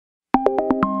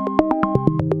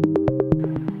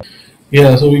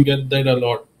Yeah, so we get that a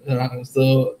lot.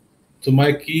 So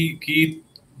my key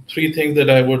three things that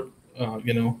I would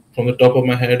from the top of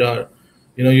my head are,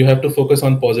 you have to focus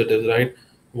on positives, right?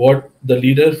 What the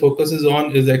leader focuses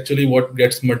on is actually what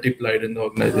gets multiplied in the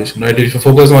organization, right? If you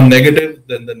focus on negative,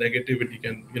 then the negativity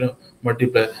can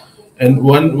multiply. And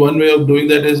one way of doing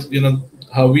that is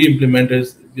how we implement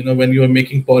is when you are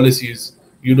making policies,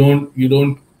 you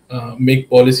don't make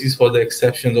policies for the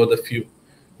exceptions or the few.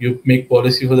 You make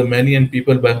policy for the many, and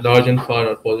people by large and far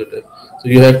are positive. So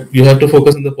you have to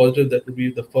focus on the positive. That would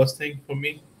be the first thing for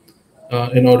me.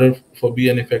 In order for be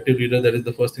an effective leader, that is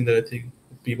the first thing that I think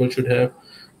people should have.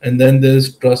 And then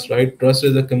there's trust, right? Trust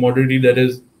is a commodity that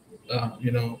is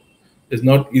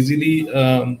not easily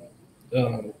uh,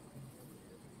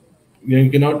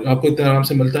 you cannot आपको इतना आराम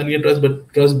से मिलता नहीं है trust,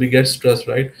 but trust begets trust,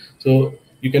 right? So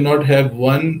you cannot have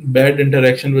one bad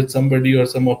interaction with somebody or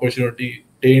some opportunity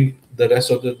taint the rest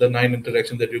of the nine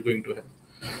interactions that you're going to have.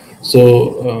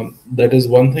 So that is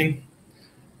one thing.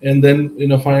 And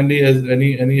then finally, as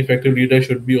any effective leader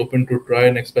should be open to try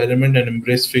and experiment and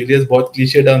embrace failures. बहुत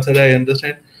cliched answer I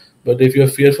understand, but if you're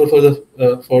fearful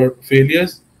for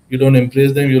failures, you don't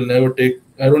embrace them, you'll never take.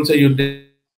 I don't say you'll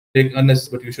take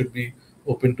unnecessary, but you should be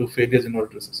open to failures in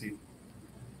order to succeed.